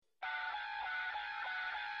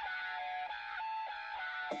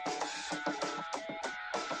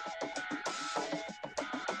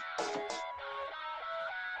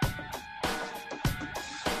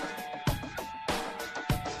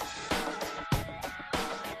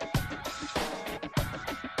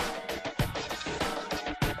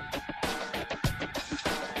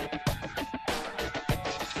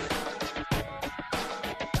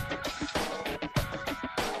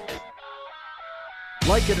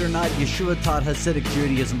Like it or not, Yeshua taught Hasidic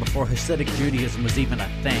Judaism before Hasidic Judaism was even a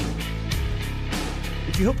thing.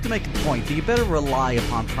 If you hope to make a point, then you better rely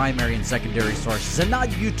upon primary and secondary sources and not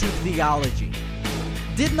YouTube theology.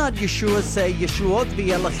 Did not Yeshua say, Yeshuot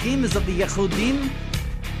v'Elachim is of the Yehudim?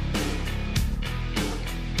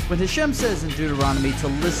 When Hashem says in Deuteronomy to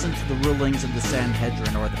listen to the rulings of the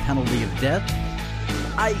Sanhedrin or the penalty of death,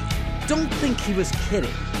 I don't think he was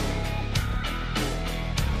kidding.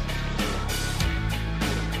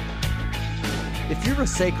 If you're a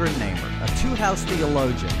sacred namer, a two-house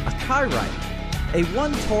theologian, a Karaite, a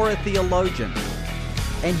one-Torah theologian,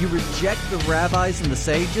 and you reject the rabbis and the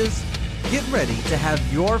sages, get ready to have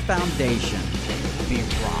your foundation be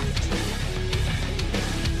rocked.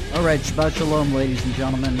 All right, Shabbat Shalom, ladies and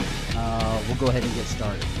gentlemen. We'll go ahead and get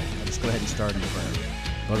started. Let's go ahead and start in prayer.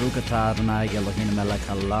 Baruch atah Adonai Eloheinu melech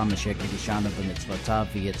haolam asher kiddushanu b'mitzvotav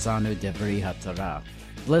v'yitzanu devri haTorah.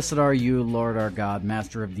 Blessed are you, Lord our God,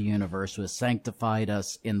 Master of the universe, who has sanctified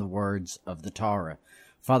us in the words of the Torah.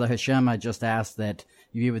 Father Hashem, I just ask that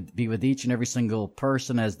you would be with each and every single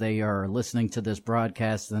person as they are listening to this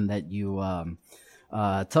broadcast, and that you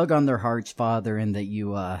tug on their hearts, Father, and that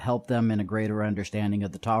you help them in a greater understanding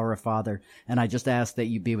of the Torah, Father. And I just ask that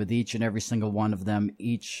you be with each and every single one of them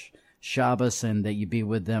each Shabbos, and that you be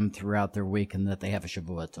with them throughout their week, and that they have a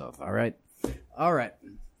Shavua Tov. All right? All right.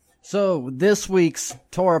 So this week's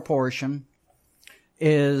Torah portion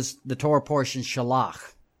is the Torah Portion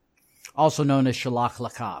Sh'lach, also known as Sh'lach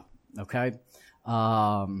Lecha, okay?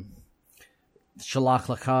 Sh'lach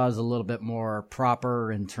Lecha is a little bit more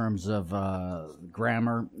proper in terms of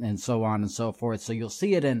grammar and so on and so forth. So you'll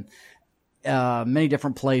see it in many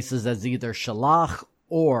different places as either Shalach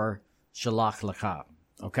or Sh'lach Lecha,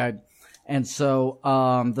 okay? And so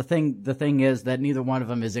the thing is that neither one of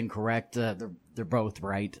them is incorrect. They're both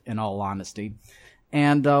right, in all honesty.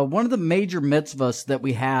 And one of the major mitzvahs that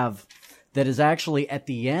we have that is actually at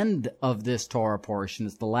the end of this Torah portion,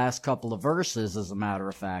 is the last couple of verses, as a matter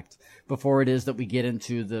of fact, before it is that we get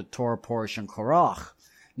into the Torah portion Korach.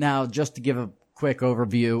 Now, just to give a quick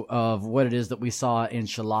overview of what it is that we saw in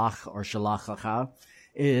Shalach or Sh'lach Lecha,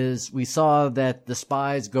 is we saw that the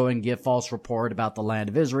spies go and give false report about the land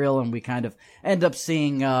of Israel, and we kind of end up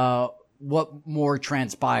seeing what more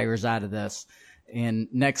transpires out of this in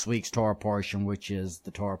next week's Torah portion, which is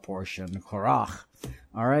the Torah portion Korach.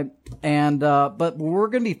 All right, and but what we're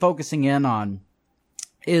going to be focusing in on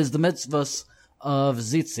is the mitzvahs of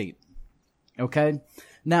tzitzit. Okay,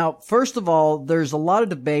 now first of all, there's a lot of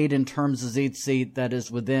debate in terms of tzitzit that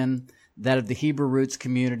is within that of the Hebrew roots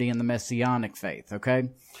community and the Messianic faith. Okay,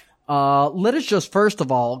 let us just first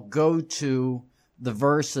of all go to the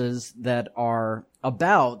verses that are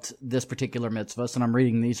about this particular mitzvah, and I'm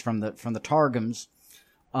reading these from the Targums,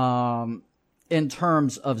 in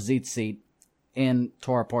terms of tzitzit in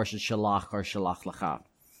Torah Portion Sh'lach or Sh'lach Lecha.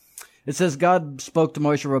 It says, God spoke to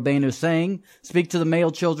Moshe Rabbeinu, saying, speak to the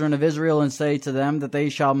male children of Israel and say to them that they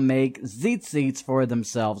shall make tzitzits for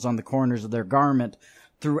themselves on the corners of their garment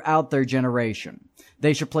throughout their generation.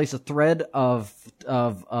 They shall place a thread of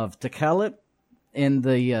techelet in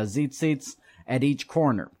the tzitzits at each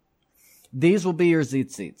corner. These will be your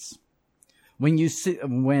tzitzits. When you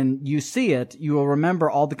see it, you will remember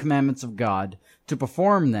all the commandments of God to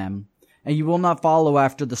perform them, and you will not follow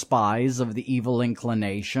after the spies of the evil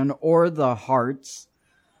inclination or the hearts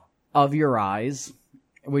of your eyes,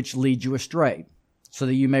 which lead you astray, so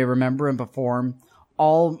that you may remember and perform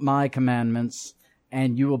all my commandments,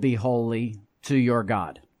 and you will be holy to your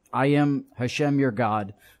God. I am Hashem your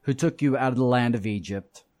God, who took you out of the land of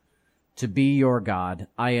Egypt to be your God.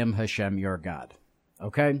 I am Hashem your God.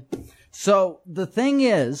 Okay? So the thing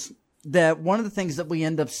is that one of the things that we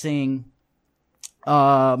end up seeing,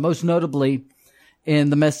 most notably in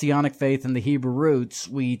the Messianic faith and the Hebrew roots,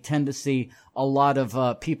 we tend to see a lot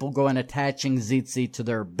of people go and attaching tzitzit to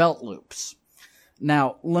their belt loops.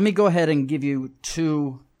 Now, let me go ahead and give you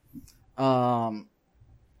two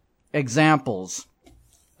examples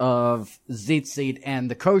of tzitzit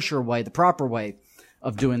and the kosher way, the proper way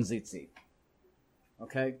of doing tzitzit.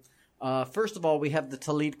 Okay? First of all, we have the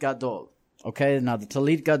Talit Gadol. Okay? Now, the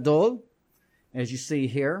Talit Gadol, as you see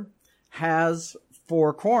here, has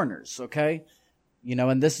 4 corners. Okay?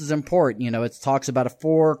 And this is important. It talks about a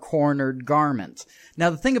four-cornered garment.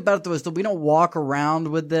 Now, the thing about it, though, is that we don't walk around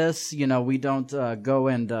with this. We don't go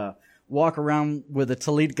and walk around with a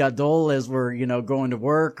talit gadol as we're, going to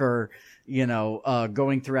work or,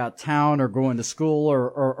 going throughout town or going to school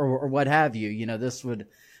or what have you. This would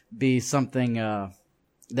be something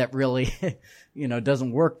that really,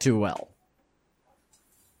 doesn't work too well.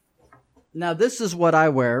 Now, this is what I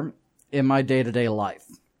wear in my day-to-day life.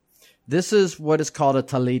 This is what is called a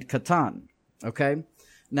talit katan, okay?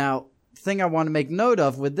 Now, the thing I want to make note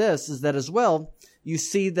of with this is that as well, you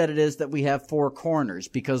see that it is that we have four corners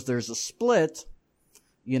because there's a split,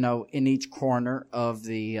 in each corner of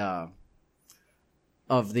the talit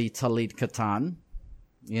katan,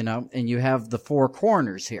 and you have the four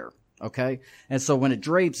corners here, okay? And so when it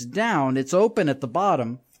drapes down, it's open at the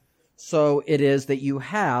bottom, so it is that you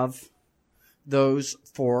have those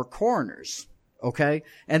four corners. Okay?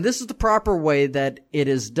 And this is the proper way that it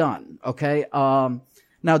is done. Okay?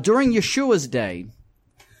 Now, during Yeshua's day,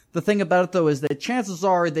 the thing about it, though, is that chances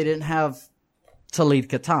are they didn't have talit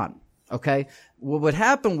katan. Okay? What would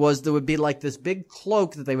happen was there would be like this big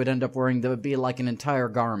cloak that they would end up wearing that would be like an entire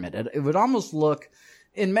garment. It would almost look,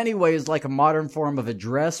 in many ways, like a modern form of a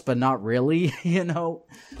dress, but not really, It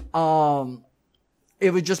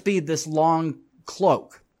would just be this long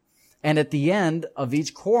cloak. And at the end of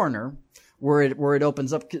each corner, where it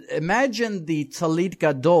opens up. Imagine the talit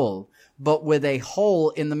gadol, but with a hole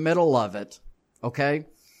in the middle of it, okay?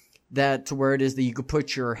 That to where it is that you could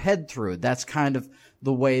put your head through. That's kind of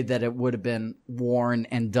the way that it would have been worn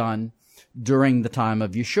and done during the time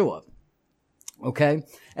of Yeshua. Okay?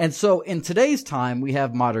 And so in today's time, we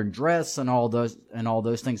have modern dress and all those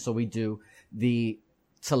things, so we do the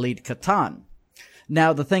talit katan.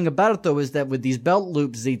 Now, the thing about it, though, is that with these belt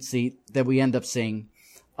loop tzitzit that we end up seeing,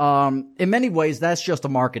 in many ways, that's just a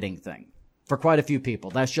marketing thing for quite a few people.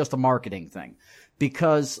 That's just a marketing thing.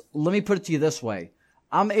 Because, let me put it to you this way.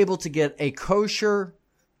 I'm able to get a kosher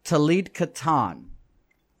talit katan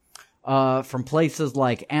from places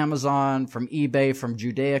like Amazon, from eBay, from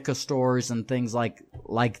Judaica stores and things like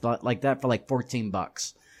that for like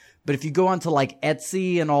 $14. But if you go onto like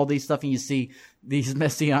Etsy and all these stuff and you see these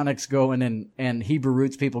Messianics going and Hebrew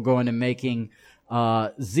roots people going and making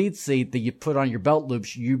tzitzit that you put on your belt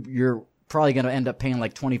loops, you're probably going to end up paying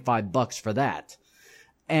like $25 for that.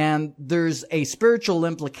 And there's a spiritual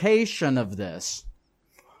implication of this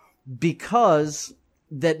because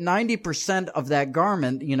that 90% of that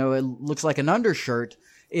garment, it looks like an undershirt,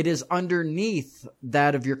 it is underneath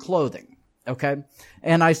that of your clothing. Okay?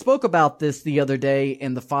 And I spoke about this the other day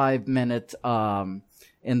in the 5-minute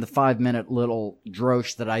little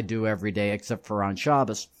drosh that I do every day except for on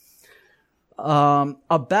Shabbos.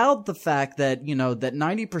 About the fact that, that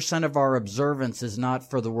 90% of our observance is not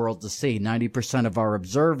for the world to see. 90% of our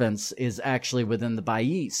observance is actually within the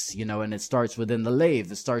bayis, and it starts within the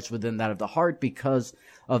leiv. It starts within that of the heart because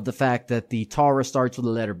of the fact that the Torah starts with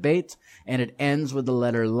the letter bet and it ends with the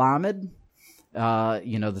letter lamed.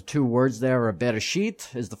 The two words there are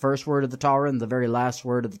Bereshit is the first word of the Torah and the very last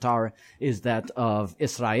word of the Torah is that of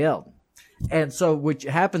Israel. And so what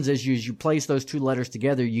happens is you place those two letters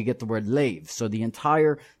together, you get the word leiv. So the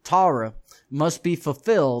entire Torah must be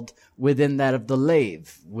fulfilled within that of the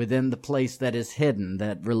leiv, within the place that is hidden,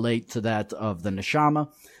 that relate to that of the neshama,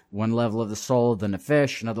 one level of the soul, the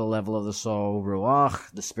nefesh, another level of the soul, ruach,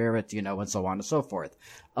 the spirit, and so on and so forth.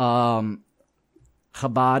 Chabad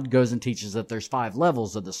goes and teaches that there's 5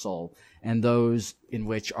 levels of the soul, and those in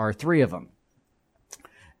which are 3 of them.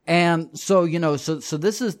 And so, so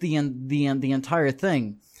this is the entire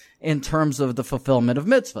thing in terms of the fulfillment of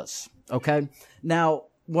mitzvahs. Okay. Now,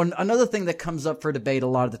 another thing that comes up for debate a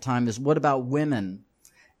lot of the time is what about women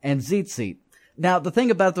and tzitzit? Now, the thing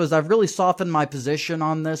about it is I've really softened my position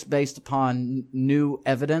on this based upon new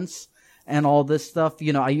evidence and all this stuff.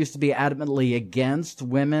 I used to be adamantly against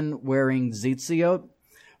women wearing tzitziot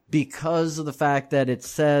because of the fact that it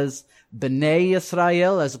says B'nai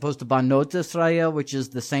Yisrael as opposed to Banot Yisrael, which is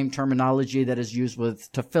the same terminology that is used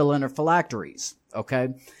with tefillin or phylacteries. Okay?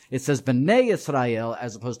 It says B'nai Yisrael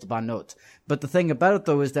as opposed to Banot. But the thing about it,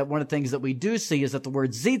 though, is that one of the things that we do see is that the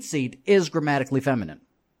word tzitzit is grammatically feminine.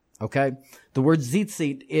 Okay? The word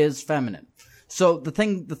tzitzit is feminine. So the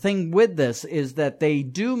thing with this is that they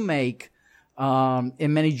do make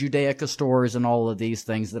in many Judaica stores and all of these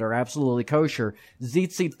things that are absolutely kosher,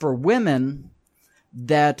 tzitzit for women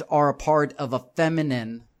that are a part of a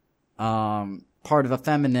feminine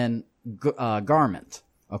garment.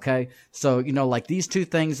 Okay? So, like these two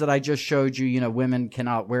things that I just showed you, women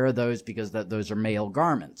cannot wear those because those are male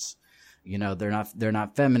garments. they're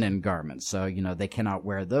not feminine garments. So, they cannot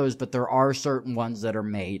wear those, but there are certain ones that are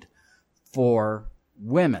made for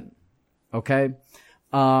women. Okay.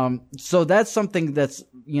 So that's something that's,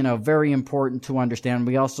 very important to understand.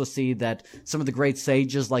 We also see that some of the great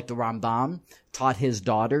sages like the Rambam taught his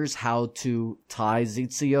daughters how to tie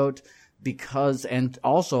tzitzit and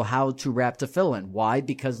also how to wrap tefillin. Why?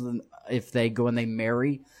 Because if they go and they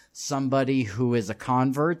marry somebody who is a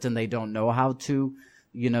convert and they don't know how to,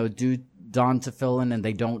 do don tefillin and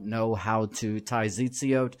they don't know how to tie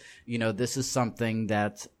tzitzit, this is something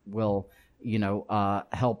that will,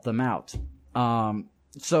 help them out.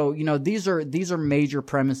 So, these are major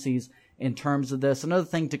premises in terms of this. Another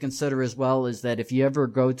thing to consider as well is that if you ever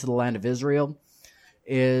go to the land of Israel,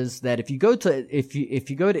 is that if you go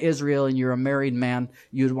to Israel and you're a married man,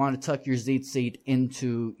 you'd want to tuck your tzitzit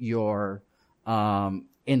into your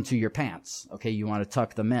pants. Okay, you want to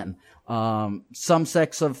tuck them in. Some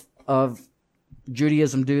sects of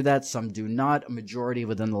Judaism do that, some do not. A majority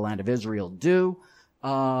within the land of Israel do.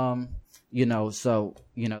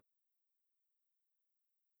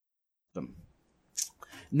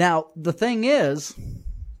 Now, the thing is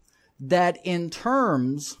that in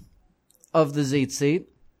terms of the tzitzit,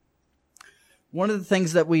 one of the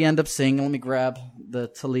things that we end up seeing, let me grab the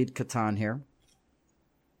Talit Katan here,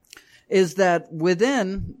 is that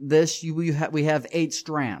within this we have 8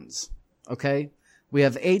 strands, okay? We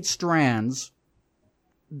have 8 strands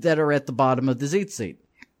that are at the bottom of the tzitzit.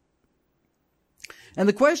 And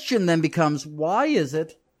the question then becomes, why is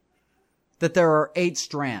it that there are 8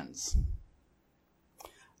 strands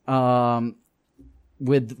with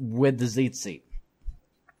the tzitzit?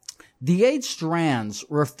 The 8 strands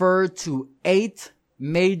refer to 8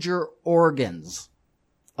 major organs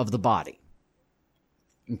of the body.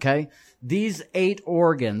 Okay? These 8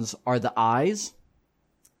 organs are the eyes,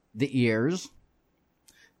 the ears,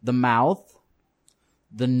 the mouth,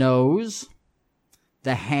 the nose,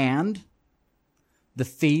 the hand, the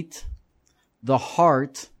feet, the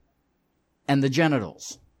heart, and the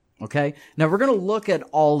genitals. Okay? Now we're going to look at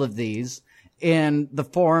all of these in the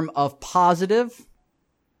form of positive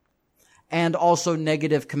and also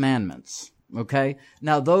negative commandments. Okay?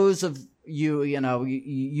 Now those of you,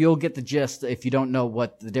 you'll get the gist if you don't know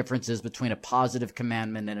what the difference is between a positive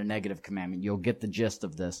commandment and a negative commandment. You'll get the gist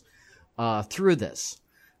of this through this.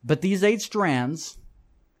 But these 8 strands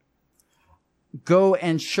go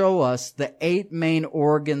and show us the 8 main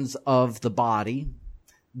organs of the body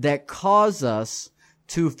that cause us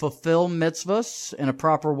to fulfill mitzvahs in a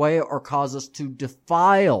proper way or cause us to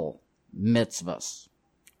defile mitzvahs.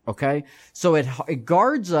 Okay? So it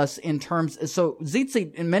guards us in terms, so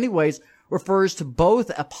tzitzit in many ways refers to both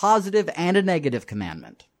a positive and a negative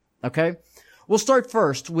commandment. Okay? We'll start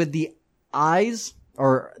first with the eyes,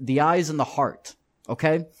 or the eyes and the heart.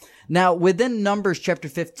 Okay? Now, within Numbers chapter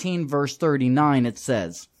 15, verse 39, it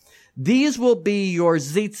says, "These will be your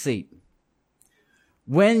tzitzit.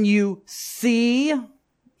 When you see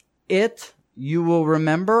it, you will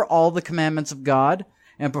remember all the commandments of God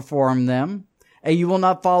and perform them. And you will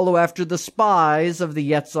not follow after the spies of the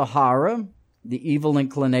Yetzer Hara, the evil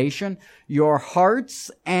inclination, your hearts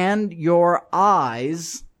and your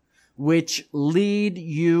eyes, which lead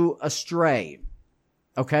you astray."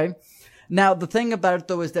 Okay? Now, the thing about it,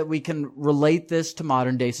 though, is that we can relate this to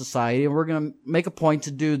modern-day society, and we're going to make a point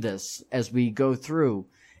to do this as we go through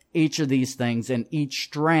each of these things and each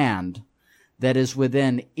strand that is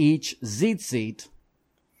within each tzitzit.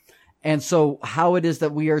 And so how it is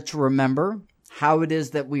that we are to remember, how it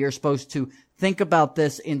is that we are supposed to think about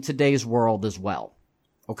this in today's world as well.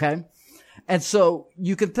 Okay? And so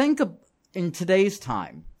you can think of, in today's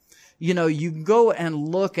time, you can go and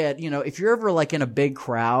look at, if you're ever like in a big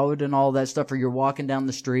crowd and all that stuff, or you're walking down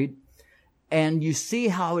the street and you see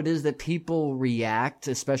how it is that people react,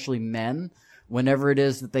 especially men, whenever it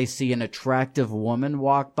is that they see an attractive woman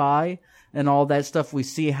walk by and all that stuff, we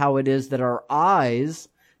see how it is that our eyes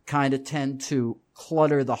kind of tend to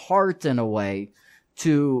clutter the heart in a way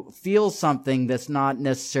to feel something that's not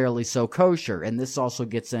necessarily so kosher. And this also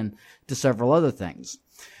gets into several other things.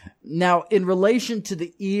 Now, in relation to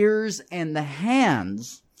the ears and the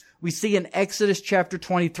hands, we see in Exodus chapter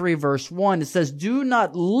 23, verse 1, it says, "Do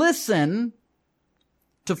not listen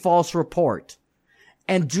to false report,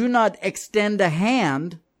 and do not extend a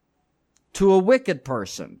hand to a wicked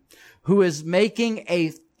person who is making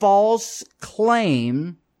a false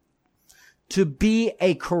claim to be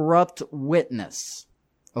a corrupt witness."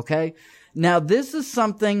 Okay? Now, this is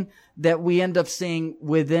something that we end up seeing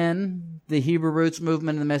within the Hebrew roots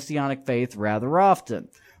movement and the Messianic faith rather often.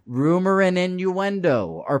 Rumor and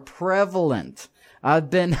innuendo are prevalent I've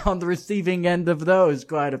been on the receiving end of those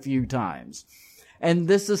quite a few times. And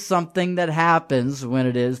this is something that happens when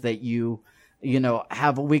it is that you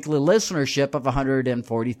have a weekly listenership of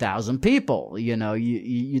 140,000 people.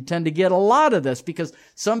 You tend to get a lot of this because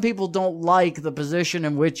some people don't like the position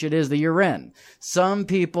in which it is that you're in. Some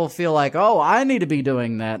people feel like, oh, I need to be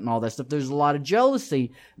doing that and all that stuff. There's a lot of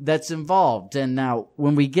jealousy that's involved. And now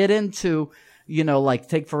when we get into, like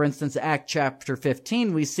take for instance, Acts chapter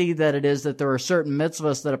 15, we see that it is that there are certain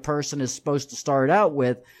mitzvahs that a person is supposed to start out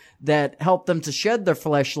with that help them to shed their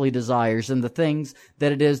fleshly desires and the things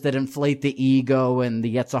that it is that inflate the ego and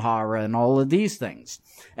the Yetzer Hara and all of these things.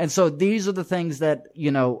 And so these are the things that,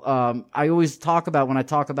 I always talk about when I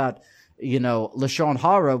talk about, Lashon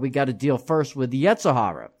Hara. We got to deal first with the Yetzer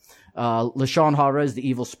Hara. Lashon Hara is the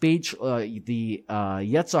evil speech. The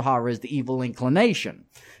Yetzer Hara is the evil inclination.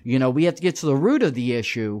 We have to get to the root of the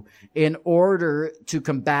issue in order to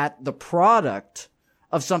combat the product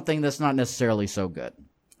of something that's not necessarily so good.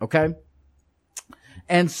 Okay?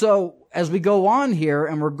 And so, as we go on here,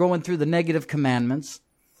 and we're going through the negative commandments,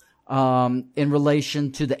 in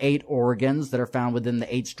relation to the 8 organs that are found within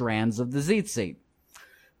the 8 strands of the tzitzit.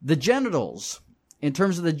 The genitals. In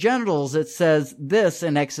terms of the genitals, it says this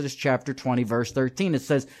in Exodus chapter 20, verse 13. It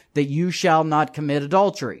says that you shall not commit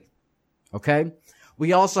adultery. Okay?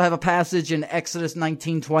 We also have a passage in Exodus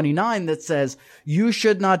 19:29 that says, you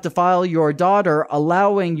should not defile your daughter,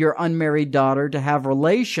 allowing your unmarried daughter to have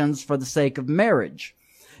relations for the sake of marriage.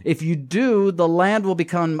 If you do, the land will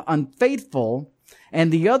become unfaithful,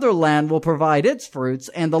 and the other land will provide its fruits,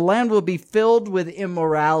 and the land will be filled with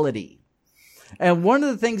immorality. And one of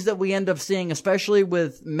the things that we end up seeing, especially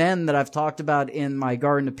with men that I've talked about in my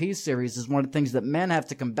Garden of Peace series, is one of the things that men have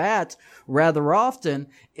to combat rather often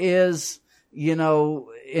is,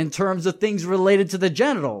 in terms of things related to the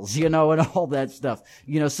genitals, and all that stuff.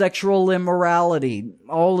 Sexual immorality,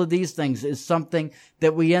 all of these things is something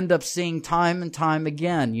that we end up seeing time and time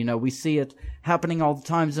again. We see it happening all the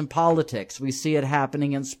times in politics. We see it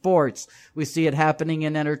happening in sports. We see it happening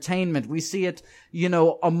in entertainment. We see it,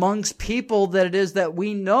 amongst people that it is that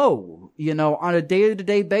we know, on a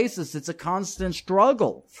day-to-day basis. It's a constant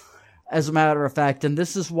struggle, as a matter of fact. And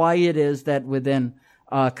this is why it is that within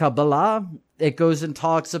Kabbalah, it goes and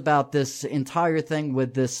talks about this entire thing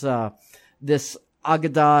with this this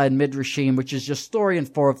Agadah and Midrashim, which is just story and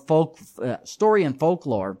folklore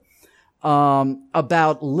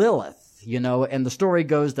about Lilith, and the story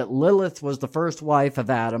goes that Lilith was the first wife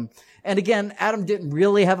of Adam. And again, Adam didn't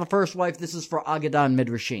really have a first wife. This is for Agadah and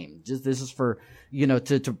Midrashim. This is for,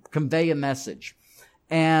 to convey a message.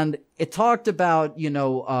 And it talked about,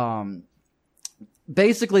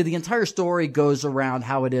 basically, the entire story goes around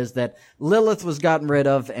how it is that Lilith was gotten rid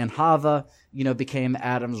of and Hava, became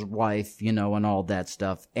Adam's wife, and all that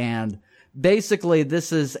stuff. And basically,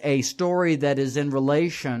 this is a story that is in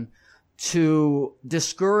relation to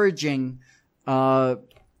discouraging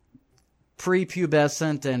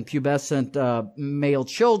prepubescent and pubescent male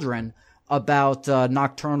children about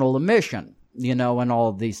nocturnal emission, and all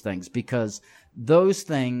of these things, because those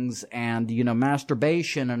things and,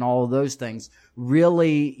 masturbation and all of those things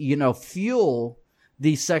really, fuel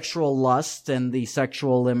the sexual lust and the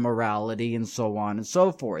sexual immorality and so on and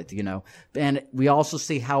so forth, And we also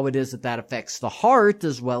see how it is that affects the heart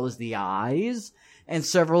as well as the eyes and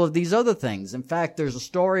several of these other things. In fact, there's a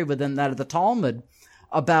story within that of the Talmud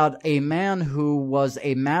about a man who was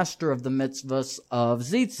a master of the mitzvahs of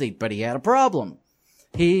tzitzit, but he had a problem.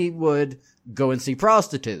 He would go and see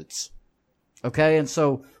prostitutes. Okay, and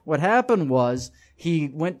so what happened was he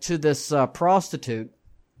went to this prostitute,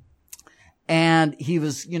 and he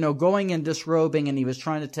was, going and disrobing, and he was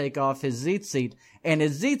trying to take off his tzitzit, and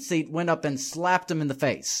his tzitzit went up and slapped him in the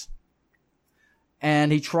face.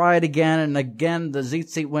 And he tried again, and again the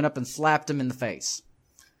tzitzit went up and slapped him in the face.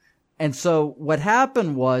 And so what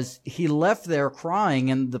happened was he left there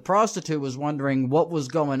crying, and the prostitute was wondering what was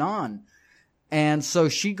going on. And so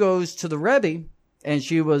she goes to the Rebbe, and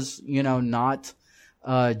she was, not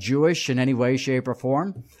Jewish in any way, shape, or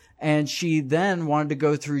form. And she then wanted to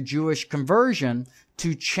go through Jewish conversion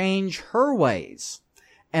to change her ways.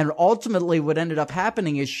 And ultimately what ended up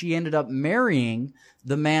happening is she ended up marrying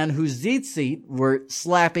the man whose tzitzit were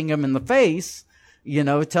slapping him in the face,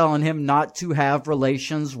 telling him not to have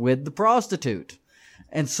relations with the prostitute.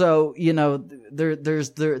 And so,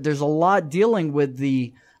 there's a lot dealing with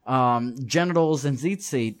the genitals and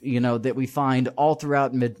tzitzit, that we find all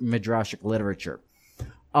throughout midrashic literature.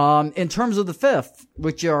 In terms of the fifth,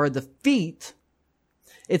 which are the feet,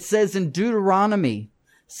 it says in Deuteronomy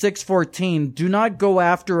 6:14, do not go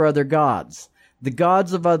after other gods. the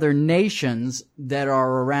gods of other nations that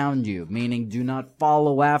are around you, meaning do not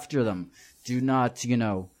follow after them. Do not,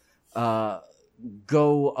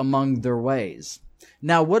 go among their ways.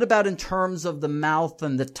 Now, what about in terms of the mouth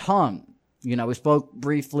and the tongue? We spoke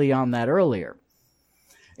briefly on that earlier.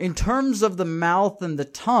 In terms of the mouth and the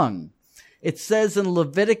tongue, it says in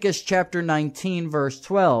Leviticus chapter 19, verse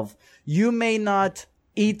 12, you may not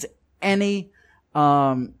eat any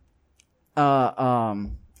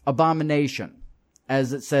abomination,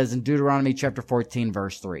 as it says in Deuteronomy chapter 14,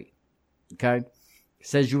 verse 3. Okay? It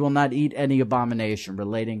says you will not eat any abomination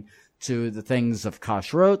relating to the things of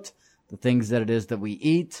kashrut, the things that it is that we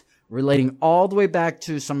eat, relating all the way back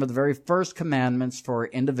to some of the very first commandments for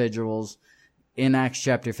individuals in Acts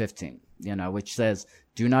chapter 15, which says,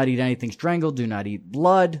 do not eat anything strangled, do not eat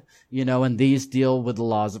blood, and these deal with the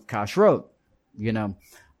laws of kashrut,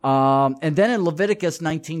 and then in Leviticus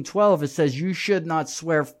 19:12, it says, you should not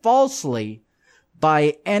swear falsely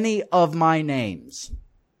by any of my names,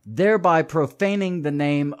 thereby profaning the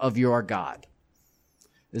name of your God,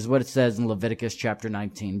 is what it says in Leviticus chapter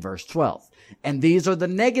 19, verse 12. And these are the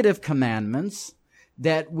negative commandments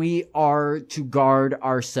that we are to guard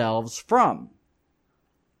ourselves from.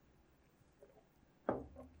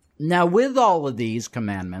 Now, with all of these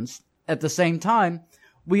commandments, at the same time,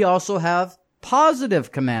 we also have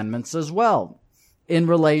positive commandments as well in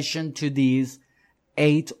relation to these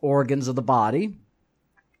 8 organs of the body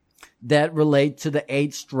that relate to the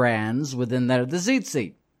 8 strands within that of the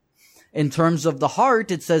tzitzit. In terms of the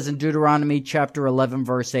heart, it says in Deuteronomy chapter 11,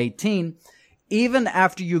 verse 18, even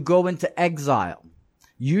after you go into exile,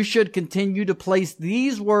 you should continue to place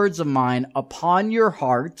these words of mine upon your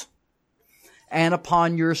heart and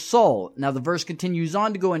upon your soul. Now, the verse continues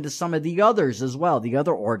on to go into some of the others as well, the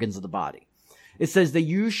other organs of the body. It says that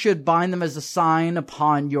you should bind them as a sign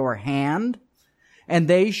upon your hand, and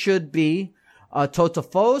they should be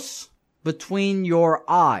totophos between your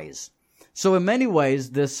eyes. So in many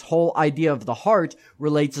ways, this whole idea of the heart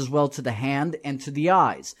relates as well to the hand and to the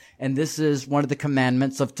eyes. And this is one of the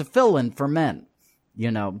commandments of tefillin for men.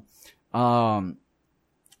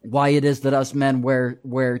 Why it is that us men wear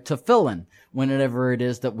tefillin whenever it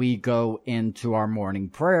is that we go into our morning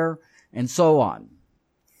prayer and so on.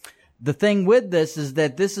 The thing with this is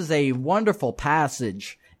that this is a wonderful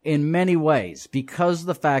passage in many ways because of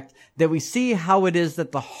the fact that we see how it is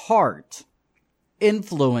that the heart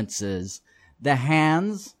influences the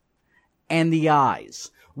hands and the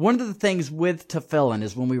eyes. One of the things with tefillin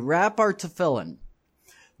is when we wrap our tefillin,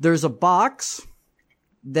 there's a box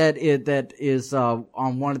that is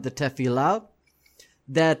on one of the tefillah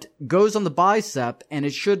that goes on the bicep, and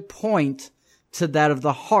it should point to that of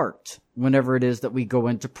the heart whenever it is that we go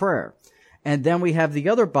into prayer. And then we have the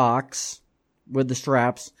other box with the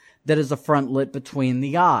straps that is a frontlet between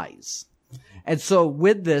the eyes. And so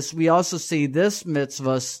with this, we also see this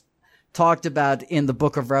mitzvah talked about in the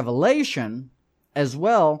book of Revelation as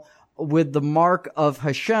well, with the mark of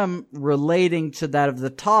Hashem relating to that of the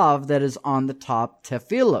Tav that is on the top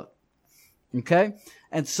tefillah. Okay?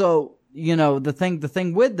 And so, the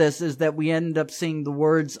thing with this is that we end up seeing the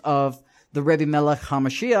words of the Rebbe Melech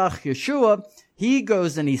HaMashiach, Yeshua. He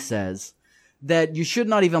goes and he says that you should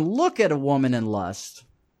not even look at a woman in lust.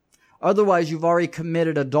 Otherwise, you've already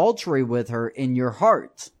committed adultery with her in your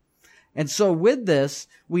heart. And so with this,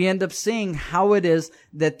 we end up seeing how it is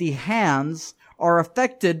that the hands are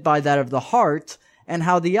affected by that of the heart and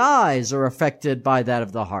how the eyes are affected by that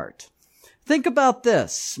of the heart. Think about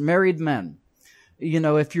this, married men.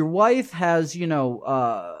 If your wife has, you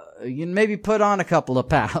maybe put on a couple of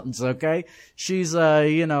pounds, okay? She's,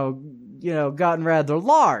 gotten rather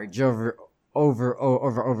large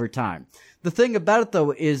over time. The thing about it,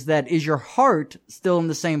 though, is that is your heart still in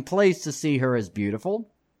the same place to see her as beautiful?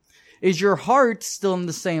 Is your heart still in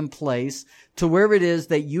the same place to where it is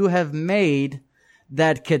that you have made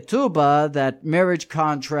that ketubah, that marriage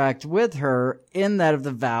contract with her, in that of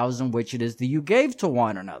the vows in which it is that you gave to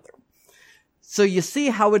one another? So you see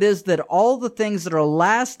how it is that all the things that are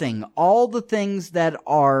lasting, all the things that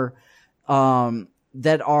are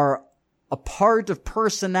a part of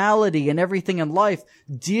personality and everything in life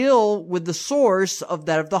deal with the source of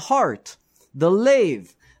that of the heart, the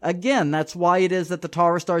lev. Again, that's why it is that the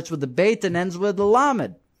Torah starts with the beit and ends with the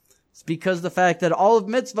lamed. It's because of the fact that all of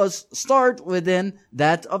mitzvahs start within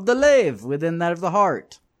that of the lev, within that of the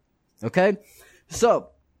heart. Okay? So,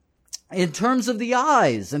 in terms of the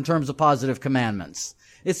eyes, in terms of positive commandments,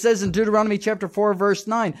 it says in Deuteronomy chapter 4, verse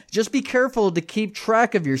 9, just be careful to keep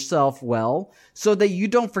track of yourself well, so that you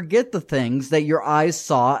don't forget the things that your eyes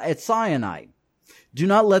saw at Sinai. Do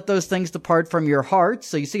not let those things depart from your heart.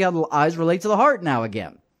 So you see how the eyes relate to the heart now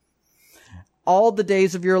again. all the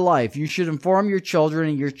days of your life. You should inform your children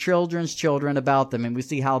and your children's children about them. And we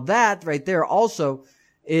see how that right there also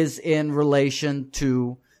is in relation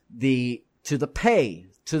to the pay,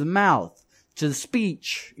 to the mouth, to the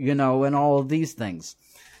speech, and all of these things.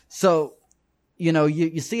 So,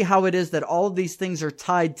 you see how it is that all of these things are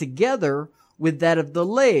tied together with that of the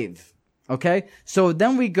lave. Okay? So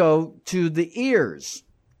then we go to the ears.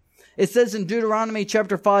 It says in Deuteronomy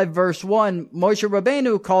chapter 5 verse 1, Moshe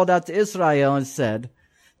Rabbeinu called out to Israel and said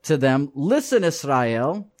to them, "Listen,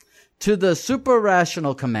 Israel, to the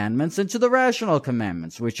super-rational commandments and to the rational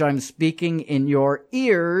commandments, which I'm speaking in your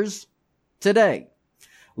ears today.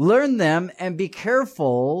 Learn them and be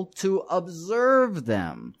careful to observe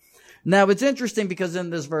them." Now, it's interesting because in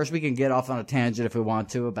this verse, we can get off on a tangent if we want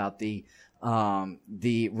to about the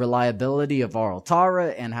reliability of oral Torah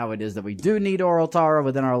and how it is that we do need oral Torah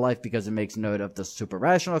within our life because it makes note of the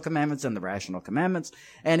super-rational commandments and the rational commandments.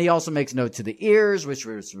 And he also makes note to the ears, which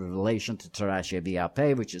is in relation to Torah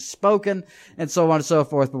Shebi'al-Peh, which is spoken, and so on and so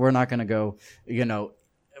forth. But we're not going to go,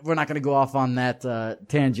 we're not going to go off on that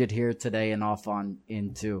tangent here today and off on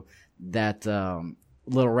into that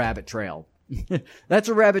little rabbit trail. That's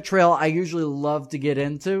a rabbit trail I usually love to get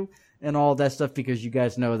into and all that stuff because you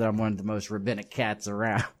guys know that I'm one of the most rabbinic cats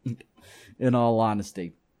around, in all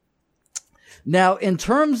honesty. Now, in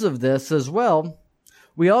terms of this as well,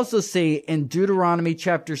 we also see in Deuteronomy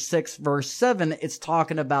chapter 6, verse 7, it's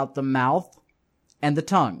talking about the mouth and the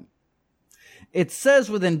tongue. It says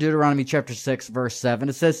within Deuteronomy chapter 6, verse 7,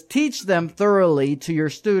 it says, "Teach them thoroughly to your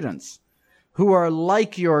students, who are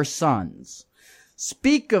like your sons.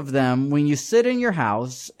 Speak of them when you sit in your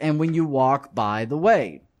house and when you walk by the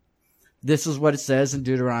way." This is what it says in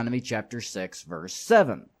Deuteronomy chapter 6, verse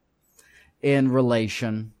 7, in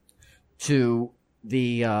relation to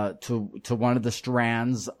the to one of the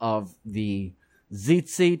strands of the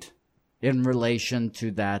tzitzit, in relation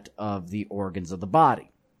to that of the organs of the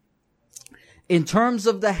body. In terms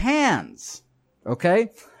of the hands,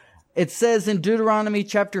 okay, it says in Deuteronomy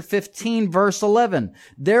chapter 15, verse 11,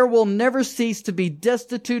 "There will never cease to be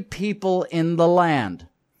destitute people in the land.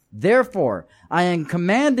 Therefore, I am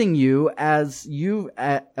commanding you as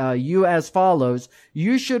follows.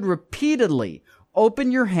 You should repeatedly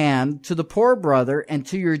open your hand to the poor brother and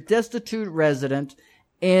to your destitute resident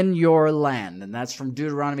in your land." And that's from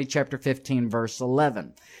Deuteronomy chapter 15, verse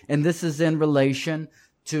 11. And this is in relation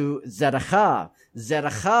to Zedekah.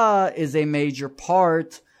 Zedekah is a major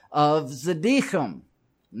part of Zedichim.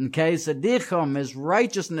 Okay, Zedichim is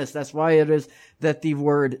righteousness. That's why it is that the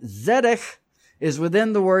word Zedek is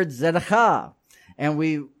within the word Zedekah. And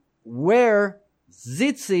we wear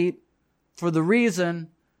tzitzit for the reason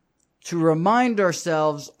to remind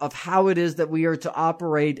ourselves of how it is that we are to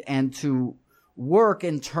operate and to work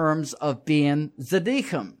in terms of being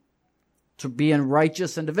Zedichim, to being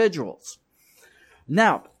righteous individuals.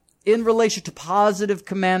 Now, in relation to positive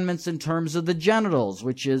commandments in terms of the genitals,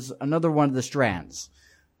 which is another one of the strands,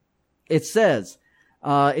 it says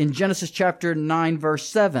in Genesis chapter 9, verse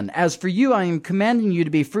 7, "As for you, I am commanding you to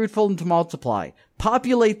be fruitful and to multiply,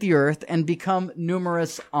 populate the earth, and become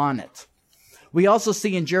numerous on it." We also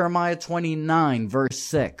see in Jeremiah 29, verse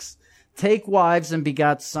 6, "Take wives and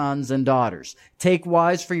begot sons and daughters. Take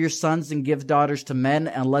wives for your sons and give daughters to men,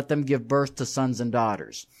 and let them give birth to sons and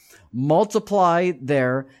daughters. Multiply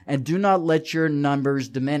there, and do not let your numbers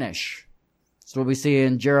diminish." That's what we see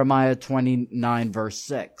in Jeremiah 29, verse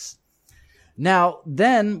 6. Now,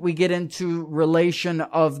 then we get into relation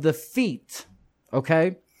of the feet,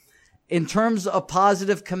 okay? In terms of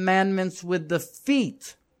positive commandments with the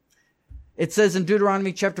feet, it says in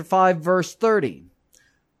Deuteronomy chapter 5, verse 30,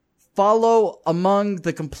 follow along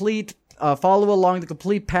the complete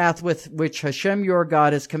path with which Hashem your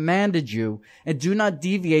God has commanded you, and do not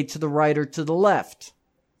deviate to the right or to the left.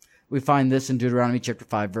 We find this in Deuteronomy chapter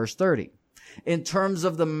 5, verse 30. In terms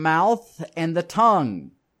of the mouth and the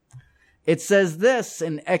tongue, it says this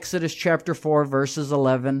in Exodus chapter 4, verses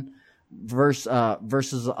 11,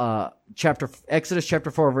 Exodus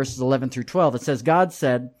chapter 4, verses 11 through 12. It says, "God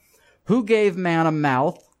said, who gave man a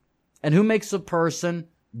mouth, and who makes a person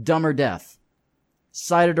dumb or deaf,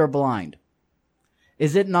 sighted or blind?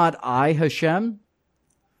 Is it not I, Hashem?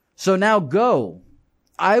 So now go,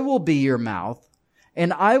 I will be your mouth,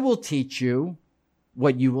 and I will teach you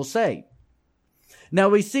what you will say." Now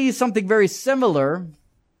we see something very similar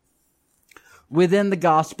within the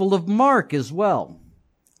Gospel of Mark as well.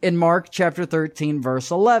 In Mark chapter 13, verse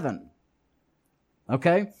 11.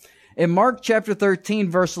 Okay? In Mark chapter 13,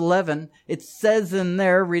 verse 11, it says in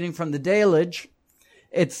there, reading from the Dalage,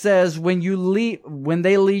 it says, when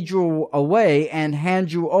they lead you away and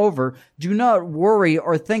hand you over, do not worry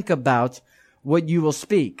or think about what you will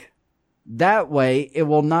speak. That way, it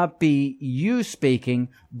will not be you speaking,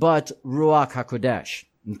 but Ruach HaKodesh.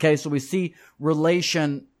 Okay, so we see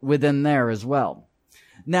relation within there as well.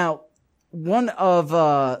 Now, one of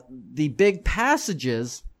the big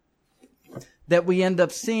passages that we end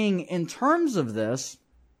up seeing in terms of this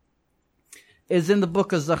is in the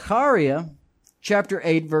book of Zechariah, chapter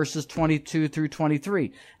 8, verses 22 through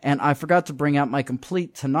 23. And I forgot to bring out my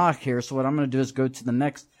complete Tanakh here, so what I'm going to do is go to the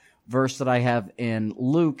next verse that I have in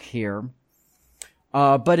Luke here.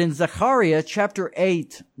 But in Zechariah, chapter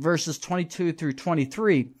 8, verses 22 through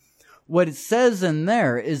 23, what it says in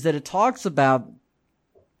there is that it talks about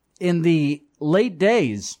in the late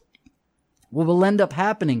days, what will end up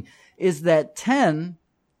happening is that 10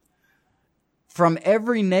 from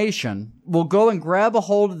every nation will go and grab a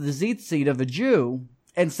hold of the tzitzit of a Jew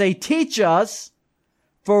and say, teach us,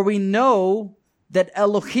 for we know that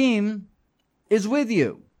Elohim is with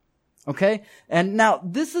you. Okay? And now,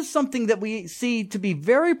 this is something that we see to be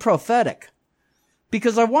very prophetic,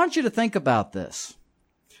 because I want you to think about this.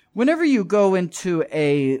 Whenever you go into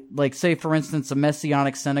a, like, say, for instance, a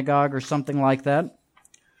Messianic synagogue or something like that,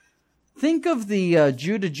 think of the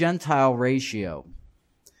Jew to Gentile ratio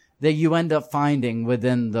that you end up finding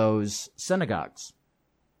within those synagogues.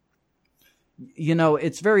 You know,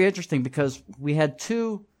 it's very interesting because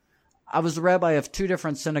I was the rabbi of two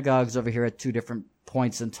different synagogues over here at two different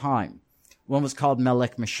points in time. One was called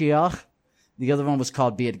Melech Mashiach. The other one was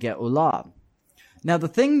called Beit Ge'ulah. Now, the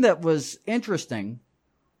thing that was interesting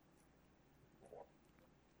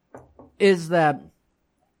is that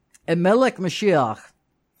at Melech Mashiach,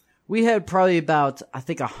 we had probably about, I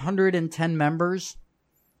think, 110 members,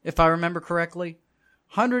 if I remember correctly.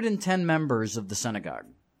 110 members of the synagogue.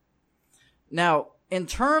 Now, in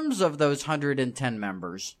terms of those 110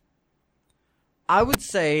 members, I would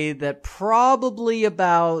say that probably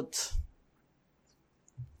about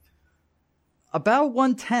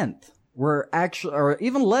 1/10 were actually, or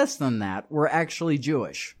even less than that, were actually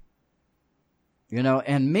Jewish. You know,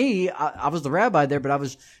 and me, I was the rabbi there, but I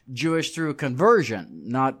was Jewish through conversion,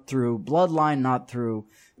 not through bloodline, not through,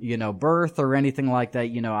 you know, birth or anything like that.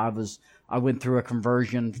 You know, I went through a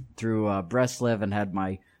conversion through Breslev and had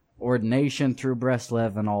my ordination through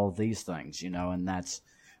Breslev and all of these things, you know, and that's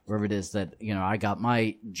where it is that, you know, I got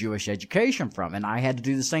my Jewish education from. And I had to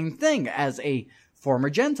do the same thing as a former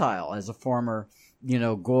Gentile, as a former, you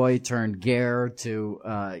know, Goy turned Ger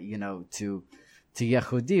to, you know, to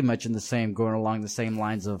Yehudi, much in the same, going along the same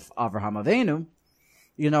lines of Avraham Avinu.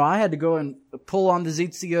 You know, I had to go and pull on the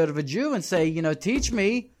tzitzit of a Jew and say, you know, teach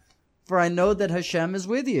me, for I know that Hashem is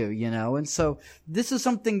with you, you know. And so this is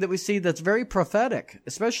something that we see that's very prophetic,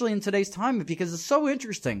 especially in today's time, because it's so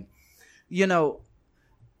interesting. You know,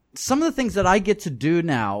 some of the things that I get to do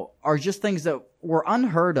now are just things that were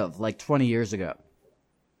unheard of like 20 years ago.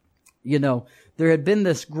 You know, there had been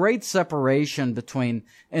this great separation between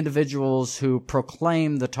individuals who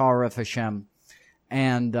proclaim the Torah of Hashem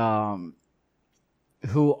and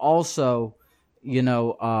who also, you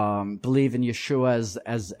know, believe in Yeshua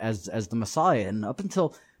as the Messiah. And up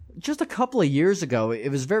until just a couple of years ago, it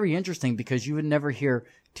was very interesting because you would never hear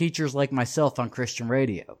teachers like myself on Christian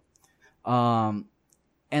radio. And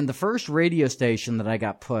the first radio station that I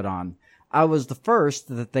got put on, I was the first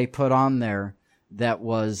that they put on there. That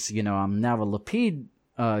was, you know, I'm now a Lapid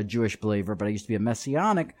Jewish believer, but I used to be a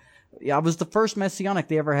Messianic. I was the first Messianic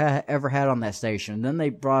they ever had on that station. And then they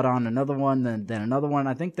brought on another one, then another one.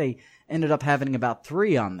 I think they ended up having about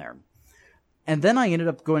 3 on there. And then I ended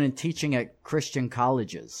up going and teaching at Christian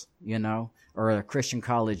colleges, you know, or a Christian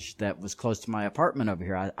college that was close to my apartment over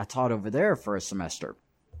here. I taught over there for a semester.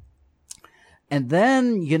 And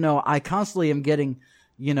then, you know, I constantly am getting,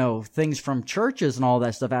 you know, things from churches and all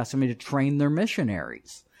that stuff asking me to train their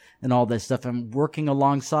missionaries and all that stuff and working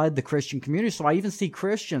alongside the Christian community. So I even see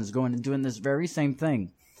Christians going and doing this very same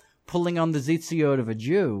thing, pulling on the tzitzit of a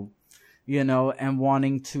Jew, you know, and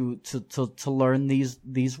wanting to learn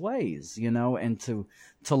these ways, you know, and to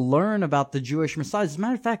learn about the Jewish Messiah. As a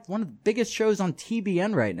matter of fact, one of the biggest shows on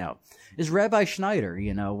TBN right now is Rabbi Schneider,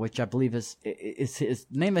 you know, which I believe is his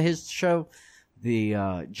name of his show,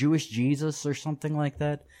 the Jewish Jesus or something like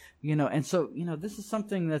that, you know. And so, you know, this is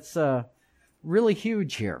something that's really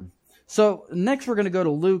huge here. So next we're going to go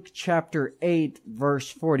to Luke chapter 8, verse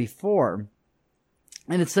 44.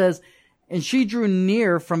 And it says, "And she drew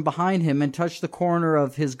near from behind him and touched the corner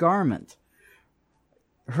of his garment.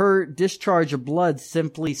 Her discharge of blood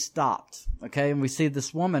simply stopped." Okay, and we see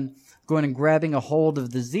this woman going and grabbing a hold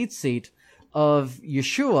of the tzitzit of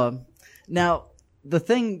Yeshua. Now,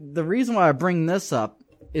 the reason why I bring this up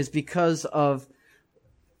is because of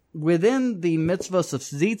within the mitzvahs of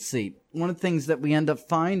tzitzit, one of the things that we end up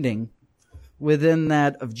finding within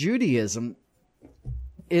that of Judaism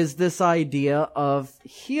is this idea of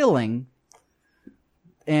healing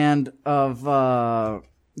and of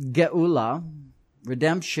geula,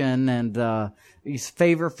 redemption, and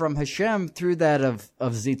favor from Hashem through that of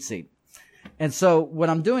tzitzit. And so what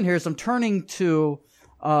I'm doing here is I'm turning to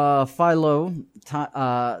Philo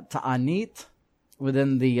Ta'anit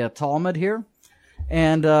within the Talmud here.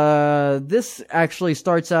 And this actually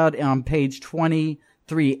starts out on page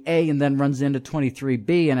 23a and then runs into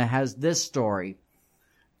 23b, and it has this story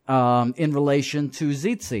in relation to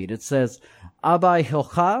tzitzit. It says, Abai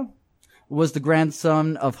Hilcha was the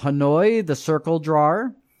grandson of Hanoi, the circle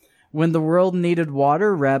drawer. When the world needed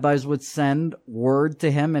water, rabbis would send word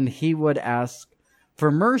to him, and he would ask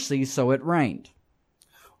for mercy, so it rained.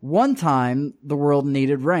 One time, the world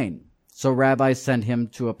needed rain, so rabbis sent him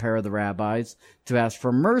to a pair of the rabbis to ask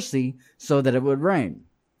for mercy so that it would rain.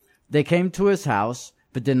 They came to his house,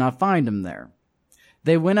 but did not find him there.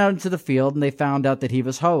 They went out into the field, and they found out that he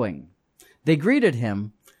was hoeing. They greeted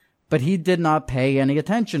him, but he did not pay any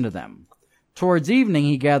attention to them. Towards evening,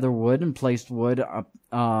 he gathered wood and placed wood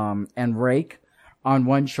and rake on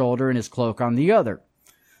one shoulder and his cloak on the other.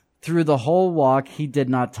 Through the whole walk, he did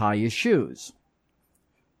not tie his shoes.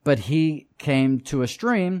 But he came to a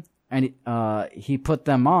stream, and he put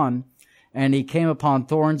them on, and he came upon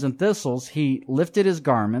thorns and thistles. He lifted his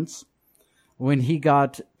garments. When he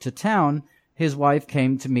got to town, his wife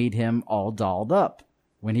came to meet him all dolled up.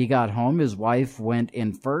 When he got home, his wife went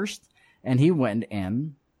in first, and he went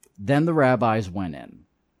in. Then the rabbis went in.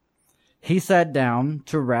 He sat down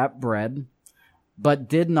to wrap bread, but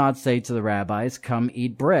did not say to the rabbis, "Come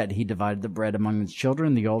eat bread." He divided the bread among his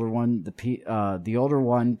children, the older one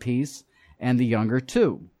piece, and the younger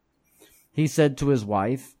two. He said to his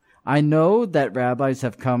wife, "I know that rabbis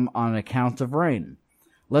have come on account of rain.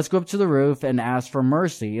 Let's go up to the roof and ask for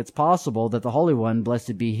mercy. It's possible that the Holy One,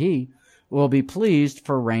 blessed be He, will be pleased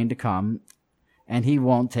for rain to come, and He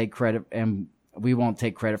won't take credit, and we won't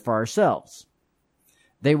take credit for ourselves."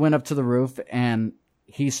 They went up to the roof, and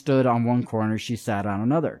he stood on one corner, she sat on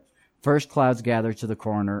another. First clouds gathered to the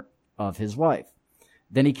corner of his wife.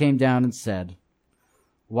 Then he came down and said,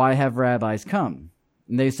 "Why have rabbis come?"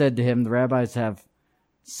 And they said to him, "The rabbis have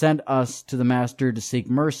sent us to the master to seek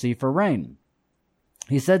mercy for rain."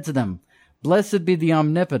 He said to them, "Blessed be the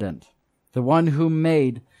Omnipotent, the one who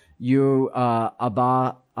made you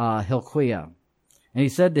Abba Hilkiah." And he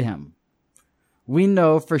said to him, "We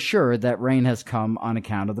know for sure that rain has come on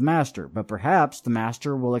account of the master, but perhaps the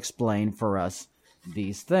master will explain for us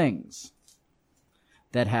these things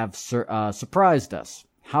that have surprised us.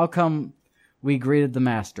 How come we greeted the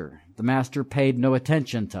master? The master paid no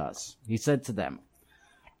attention to us." He said to them,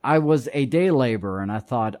 "I was a day laborer, and I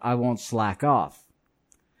thought I won't slack off.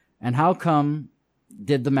 And how come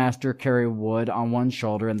did the master carry wood on one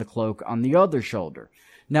shoulder and the cloak on the other shoulder?"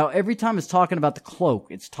 Now, every time it's talking about the cloak,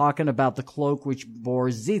 it's talking about the cloak which bore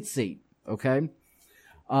tzitzit, okay?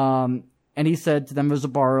 And he said to them, "It was a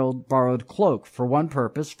borrowed cloak, for one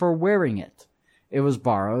purpose, for wearing it. It was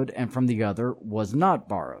borrowed, and from the other was not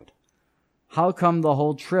borrowed. How come the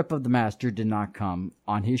whole trip of the master did not come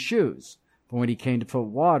on his shoes? But when he came to put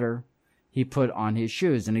water, he put on his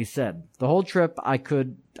shoes." And he said, "The whole trip I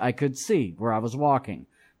could see where I was walking,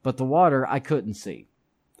 but the water I couldn't see.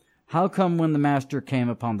 How come when the master came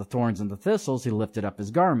upon the thorns and the thistles, he lifted up his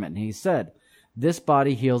garment?" And he said, "This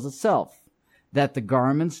body heals itself, that the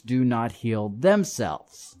garments do not heal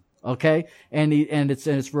themselves." Okay? And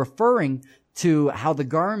it's referring to how the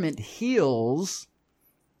garment heals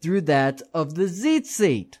through that of the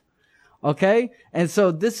tzitzit. Okay? And so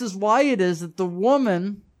this is why it is that the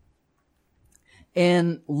woman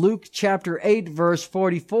in Luke chapter 8 verse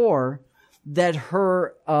 44, that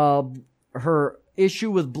her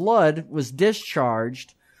issue with blood was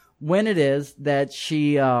discharged when it is that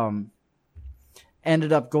she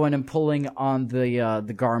ended up going and pulling on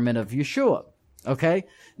the garment of Yeshua. Okay?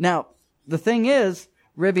 Now, the thing is,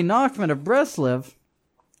 Rabbi Nachman of Breslev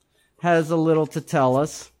has a little to tell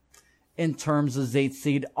us in terms of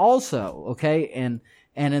tzitzit also, okay? And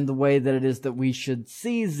in the way that it is that we should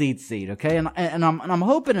see tzitzit, okay? And I'm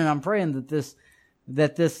hoping and I'm praying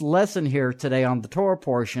that this lesson here today on the Torah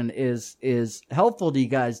portion is helpful to you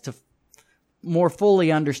guys to more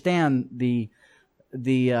fully understand the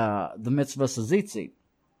mitzvah of tzitzit.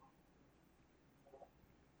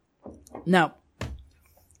 Now,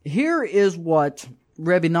 here is what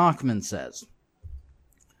Rebbe Nachman says.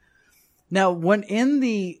 Now, when in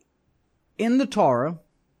the Torah,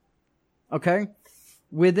 okay,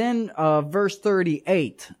 within verse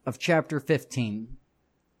 38 of chapter 15,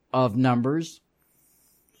 of Numbers,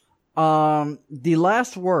 the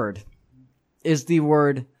last word is the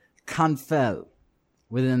word kanfel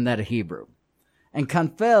within that Hebrew. And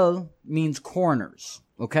kanfel means corners,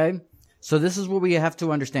 okay? So this is what we have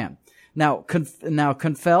to understand. Now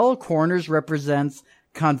kanfel, corners, represents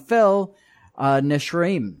kanfel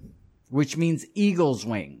neshraim, which means eagle's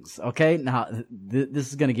wings, okay? Now, this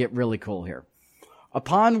is going to get really cool here.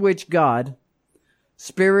 Upon which God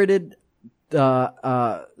spirited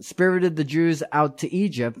the Jews out to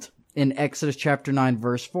Egypt in Exodus chapter 9,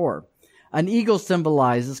 verse 4. An eagle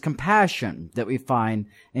symbolizes compassion that we find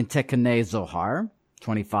in Tekanei Zohar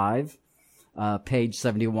 25, page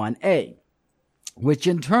 71a, which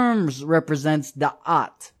in terms represents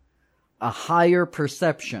da'at, a higher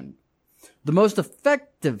perception. The most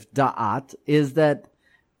effective da'at is that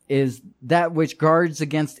which guards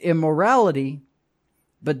against immorality,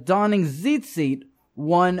 but donning tzitzit,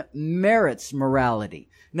 one merits morality.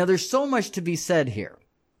 Now, there's so much to be said here,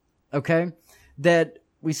 okay, that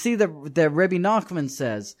we see that Rebbe Nachman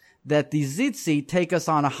says that the tzitzit take us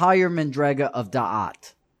on a higher mendrega of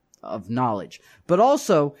da'at, of knowledge. But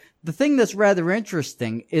also, the thing that's rather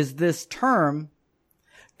interesting is this term,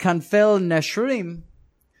 kanfel neshrim,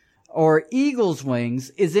 or eagle's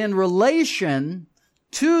wings, is in relation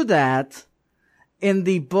to that in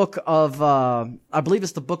the book of, I believe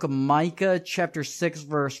it's the book of Micah, chapter 6,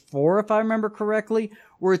 verse 4, if I remember correctly,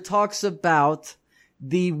 where it talks about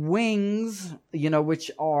the wings, which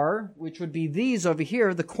would be these over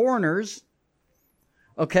here, the corners,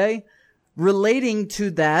 okay, relating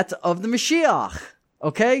to that of the Mashiach,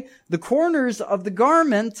 okay? The corners of the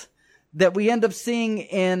garment that we end up seeing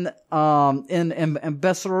in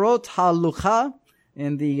Besorot HaLucha,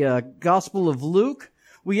 in the Gospel of Luke,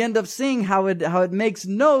 we end up seeing how it makes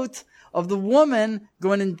note of the woman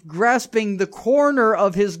going and grasping the corner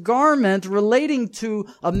of his garment, relating to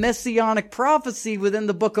a messianic prophecy within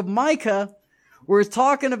the book of Micah, where it's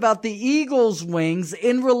talking about the eagle's wings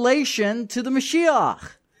in relation to the Mashiach.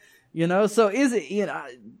 So is it,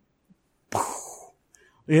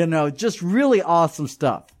 just really awesome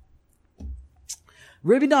stuff.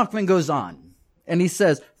 Rabbi Nachman goes on, and he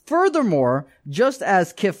says, furthermore, just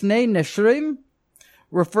as kifnei neshrim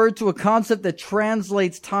referred to a concept that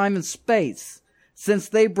translates time and space, since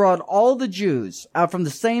they brought all the Jews out from the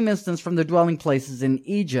same instance from their dwelling places in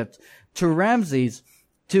Egypt to Ramses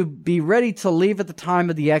to be ready to leave at the time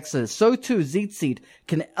of the Exodus, so too tzitzit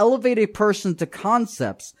can elevate a person to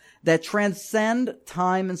concepts that transcend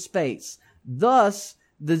time and space. Thus,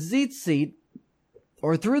 the tzitzit,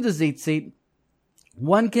 or through the tzitzit,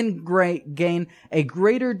 one can gain a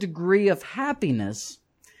greater degree of happiness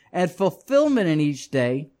and fulfillment in each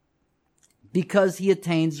day because he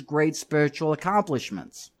attains great spiritual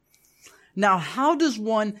accomplishments. Now, how does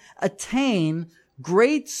one attain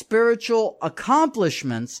great spiritual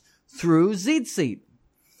accomplishments through tzitzit?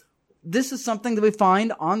 This is something that we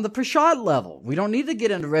find on the Peshat level. We don't need to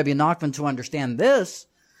get into Rebbe Nachman to understand this,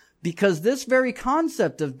 because this very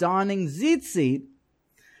concept of donning tzitzit,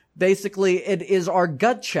 basically, it is our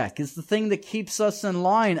gut check. It's the thing that keeps us in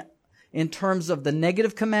line in terms of the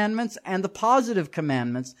negative commandments and the positive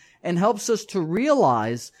commandments, and helps us to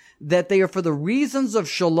realize that they are for the reasons of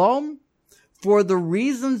shalom, for the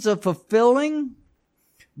reasons of fulfilling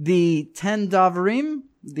the 10 davarim,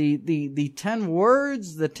 the 10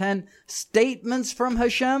 words, the 10 statements from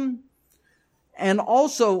Hashem, and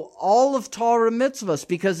also all of Torah mitzvahs,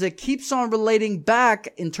 because it keeps on relating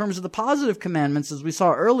back in terms of the positive commandments, as we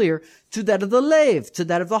saw earlier, to that of the lev, to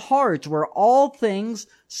that of the heart, where all things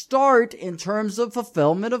start in terms of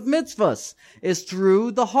fulfillment of mitzvahs, is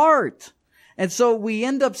through the heart. And so we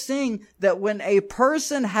end up seeing that when a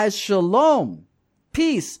person has shalom,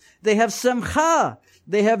 peace, they have simcha,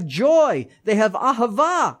 they have joy, they have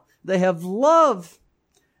ahava, they have love.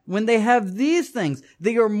 When they have these things,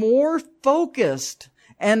 they are more focused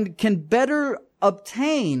and can better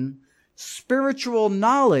obtain spiritual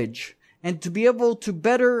knowledge, and to be able to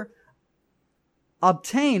better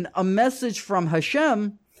obtain a message from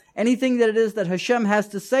Hashem, anything that it is that Hashem has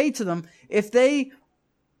to say to them, if they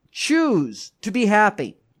choose to be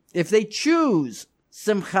happy, if they choose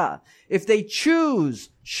simcha, if they choose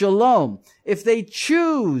shalom, if they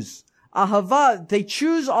choose ahava, they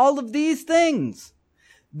choose all of these things,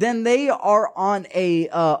 then they are on a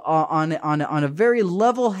very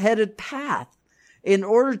level-headed path in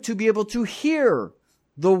order to be able to hear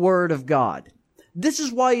the word of God. This is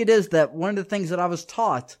why it is that one of the things that I was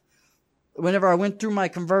taught whenever I went through my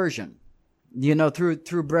conversion, through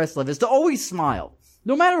Breslev, is to always smile.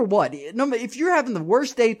 No matter what. If you're having the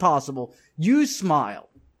worst day possible, you smile.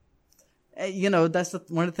 That's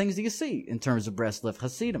one of the things that you see in terms of Breslev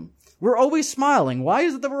Hasidim. We're always smiling. Why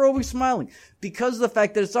is it that we're always smiling? Because of the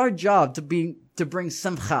fact that it's our job to bring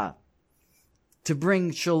simcha, to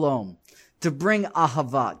bring shalom, to bring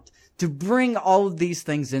ahavat, to bring all of these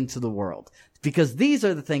things into the world. Because these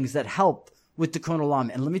are the things that help with Tikkun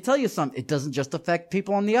Olam. And let me tell you something, it doesn't just affect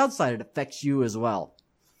people on the outside, it affects you as well.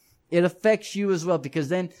 It affects you as well, because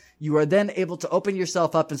then you are then able to open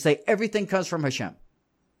yourself up and say, everything comes from Hashem.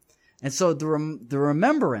 And so the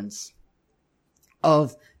remembrance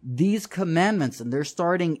of these commandments, and they're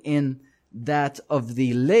starting in that of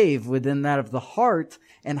the lave, within that of the heart,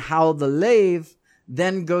 and how the lave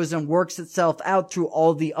then goes and works itself out through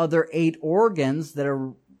all the other 8 organs that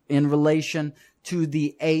are in relation to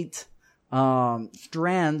the 8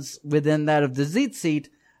 strands within that of the tzitzit,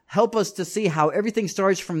 help us to see how everything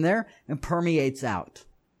starts from there and permeates out.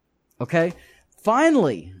 Okay?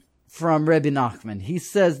 Finally, from Rebbe Nachman, he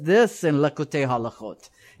says this in Lekutei Halachot.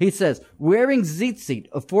 He says, wearing tzitzit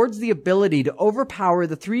affords the ability to overpower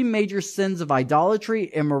the 3 major sins of idolatry,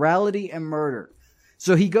 immorality, and murder.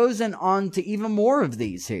 So he goes on to even more of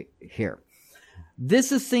these here.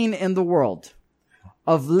 This is seen in the world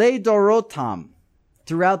of Le Dorotam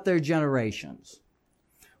throughout their generations,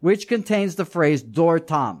 which contains the phrase Dor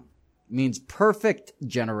Tam, means perfect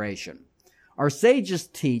generation. Our sages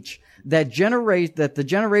teach that the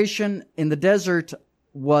generation in the desert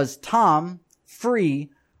was Tam, free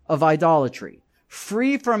of idolatry,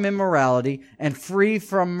 free from immorality, and free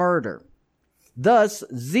from murder. Thus,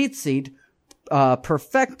 tzitzit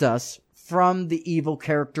perfect us from the evil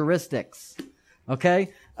characteristics.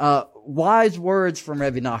 Okay? Wise words from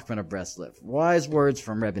Rebbe Nachman of Breslev. Wise words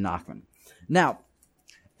from Rebbe Nachman. Now,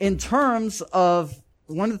 in terms of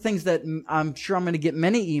one of the things that I'm sure I'm going to get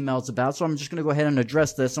many emails about, so I'm just going to go ahead and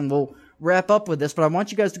address this, and we'll wrap up with this, but I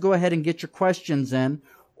want you guys to go ahead and get your questions in,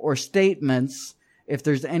 or statements, if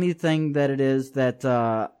there's anything that it is that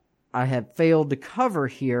I have failed to cover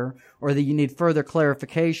here, or that you need further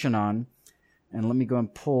clarification on. And let me go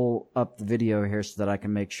and pull up the video here so that I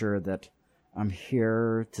can make sure that I'm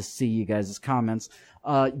here to see you guys' comments.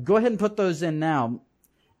 Go ahead and put those in now.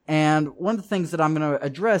 And one of the things that I'm going to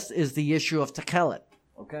address is the issue of techelet.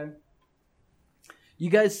 Okay? You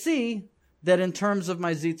guys see that in terms of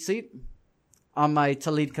my tzitzit, on my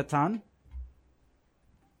talid katan,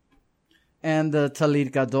 and the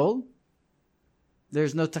talid gadol,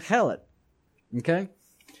 there's no techelet. Okay?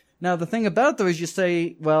 Now, the thing about it, though, is you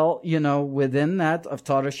say, well, within that of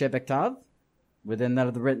Torah Shebektav, within that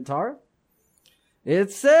of the written Torah,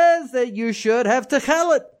 it says that you should have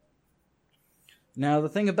techelet. Now, the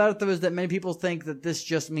thing about it, though, is that many people think that this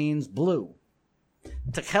just means blue.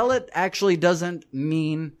 Techelet actually doesn't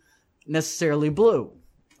mean necessarily blue.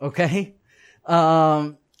 Okay?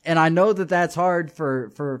 And I know that that's hard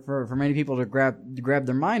for many people to grab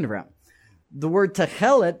their mind around. The word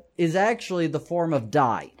techelet is actually the form of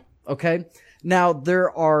dye. Okay? Now,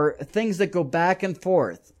 there are things that go back and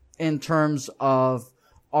forth in terms of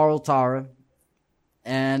oral Torah,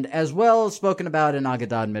 and as well as spoken about in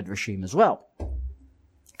Agadah and Midrashim as well,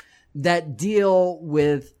 that deal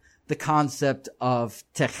with the concept of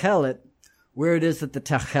techelet, where it is that the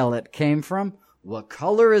techelet came from, what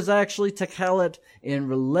color is actually techelet in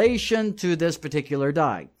relation to this particular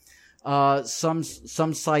dye. Some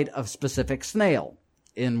cite a specific snail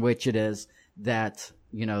in which it is that,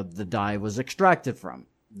 the dye was extracted from.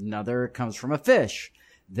 Another comes from a fish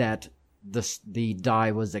that the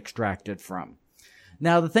dye was extracted from.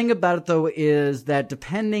 Now, the thing about it, though, is that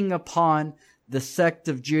depending upon the sect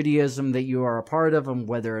of Judaism that you are a part of, and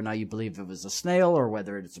whether or not you believe it was a snail or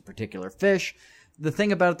whether it's a particular fish, the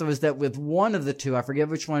thing about it, though, is that with one of the two, I forget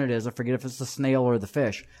which one it is, I forget if it's the snail or the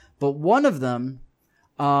fish, but one of them,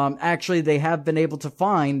 actually, they have been able to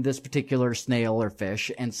find this particular snail or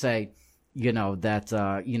fish and say, that,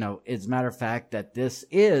 as a matter of fact, that this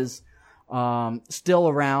is still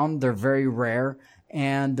around. They're very rare.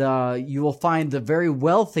 And you will find the very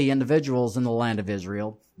wealthy individuals in the land of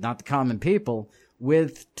Israel, not the common people,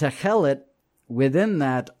 with techelet within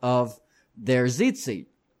that of their tzitzit,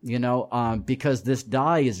 because this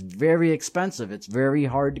dye is very expensive. It's very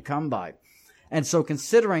hard to come by. And so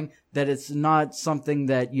considering that it's not something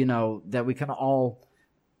that, that we can all,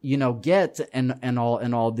 get and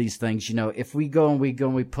all these things, if we go and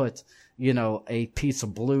we put, a piece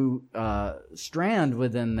of blue strand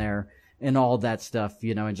within there, and all that stuff,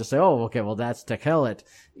 and just say, oh, okay, well, that's techelet.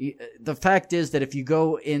 The fact is that if you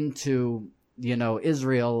go into,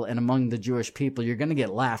 Israel and among the Jewish people, you're going to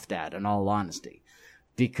get laughed at, in all honesty,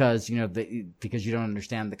 because, because you don't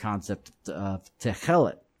understand the concept of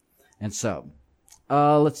techelet. And so,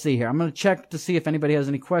 Let's see here. I'm going to check to see if anybody has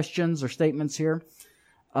any questions or statements here.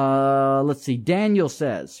 Let's see. Daniel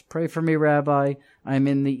says, pray for me, Rabbi. I'm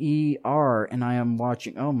in the ER and I am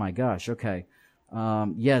watching. Oh my gosh. Okay.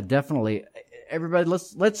 Yeah, definitely. Everybody,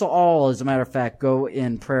 let's all, as a matter of fact, go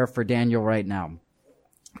in prayer for Daniel right now.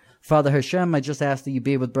 Father Hashem, I just ask that you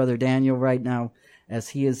be with Brother Daniel right now, as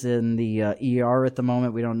he is in the ER at the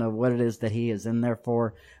moment. We don't know what it is that he is in there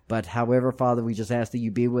for, but however, Father, we just ask that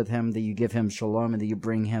you be with him, that you give him shalom, and that you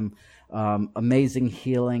bring him amazing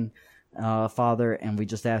healing, Father. And we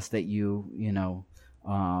just ask that you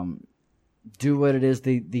do what it is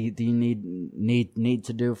that you need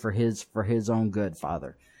to do for his own good,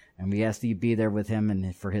 Father. And we ask that you be there with him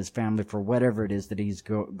and for his family, for whatever it is that he's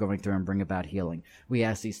going through, and bring about healing. We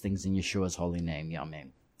ask these things in Yeshua's holy name.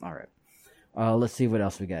 Amen. All right. Let's see what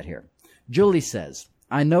else we got here. Julie says,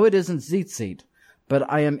 I know it isn't tzitzit, but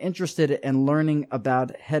I am interested in learning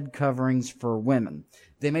about head coverings for women.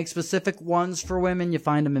 They make specific ones for women. You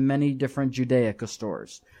find them in many different Judaica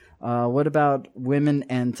stores. What about women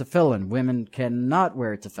and tefillin? Women cannot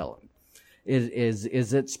wear tefillin. Is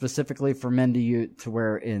it specifically for men to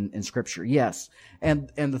wear in Scripture? Yes. And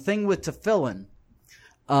the thing with tefillin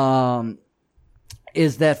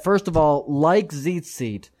is that, first of all, like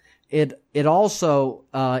tzitzit, it also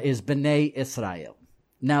is B'nai Israel.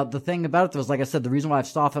 Now, the thing about it was, like I said, the reason why I've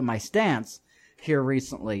softened my stance here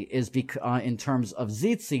recently is in terms of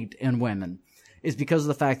tzitzit in women, is because of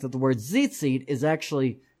the fact that the word tzitzit is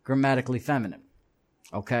actually grammatically feminine.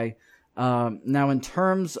 Okay? Now, in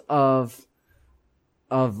terms of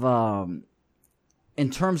tefillin,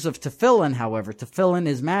 however, tefillin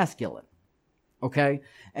is masculine. Okay?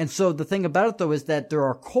 And so the thing about it, though, is that there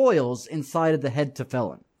are coils inside of the head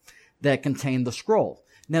tefillin that contain the scroll.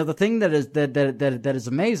 Now, the thing that is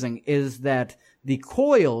amazing is that the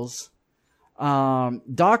coils,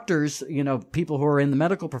 doctors, people who are in the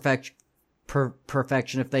medical perfection,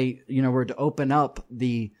 if they, were to open up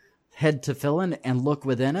the head tefillin and look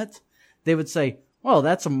within it, they would say, well,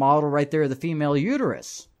 that's a model right there of the female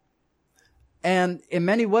uterus. And in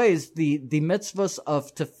many ways, the mitzvahs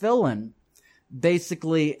of tefillin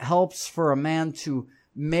basically helps for a man to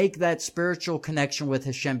make that spiritual connection with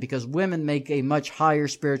Hashem, because women make a much higher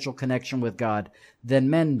spiritual connection with God than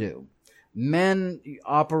men do. Men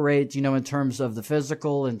operate, in terms of the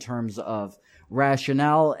physical, in terms of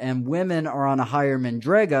rationale, and women are on a higher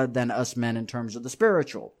mendrega than us men in terms of the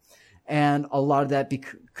spiritual. And a lot of that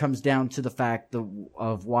comes down to the fact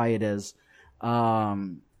of why it is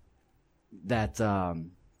that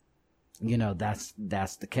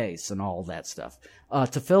that's the case and all that stuff.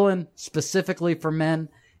 Tefillin specifically for men.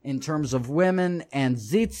 In terms of women and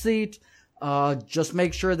tzitzit, just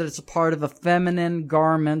make sure that it's a part of a feminine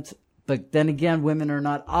garment. But then again, women are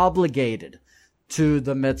not obligated to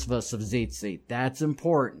the mitzvahs of tzitzit. That's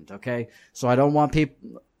important, okay? So I don't want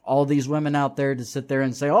all these women out there to sit there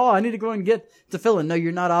and say, oh, I need to go and get tefillin. No,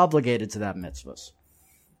 you're not obligated to that mitzvahs.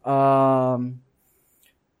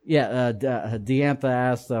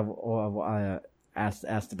 Diantha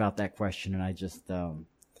asked about that question, and I just,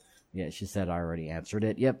 she said I already answered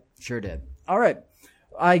it. Yep, sure did. All right.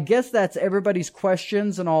 I guess that's everybody's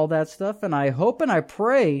questions and all that stuff, and I hope and I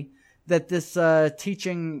pray that this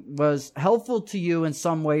teaching was helpful to you in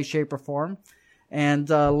some way, shape, or form. And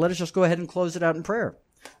let us just go ahead and close it out in prayer.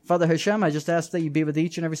 Father Hashem, I just ask that you be with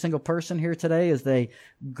each and every single person here today as they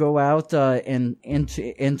go out and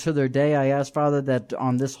into their day. I ask, Father, that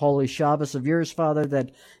on this holy Shabbos of yours, Father,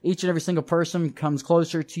 that each and every single person comes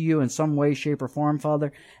closer to you in some way, shape, or form,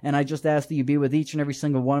 Father. And I just ask that you be with each and every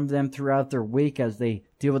single one of them throughout their week as they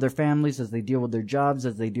deal with their families, as they deal with their jobs,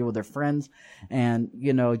 as they deal with their friends. And,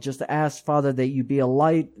 just ask, Father, that you be a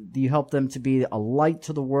light, that you help them to be a light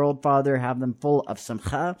to the world, Father. Have them full of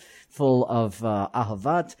simcha, full of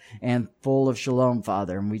ahavat, and full of shalom,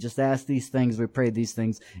 Father. And we just ask these things, we pray these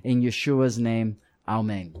things in Yeshua's name.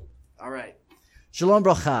 Amen. All right. Shalom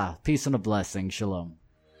bracha, peace and a blessing. Shalom.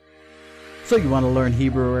 So you want to learn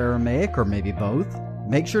Hebrew or Aramaic, or maybe both?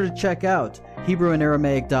 Make sure to check out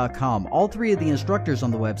HebrewandAramaic.com. All three of the instructors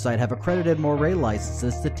on the website have accredited Moray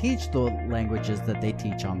licenses to teach the languages that they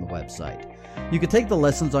teach on the website. You can take the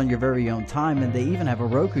lessons on your very own time, and they even have a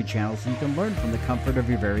Roku channel so you can learn from the comfort of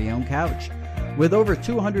your very own couch. With over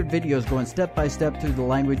 200 videos going step by step through the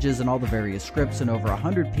languages and all the various scripts, and over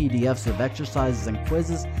 100 PDFs of exercises and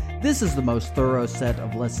quizzes, this is the most thorough set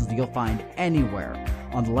of lessons that you'll find anywhere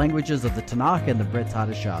on the languages of the Tanakh and the Brit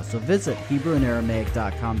Hadashah. So visit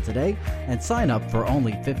HebrewandAramaic.com today and sign up for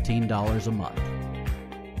only $15 a month.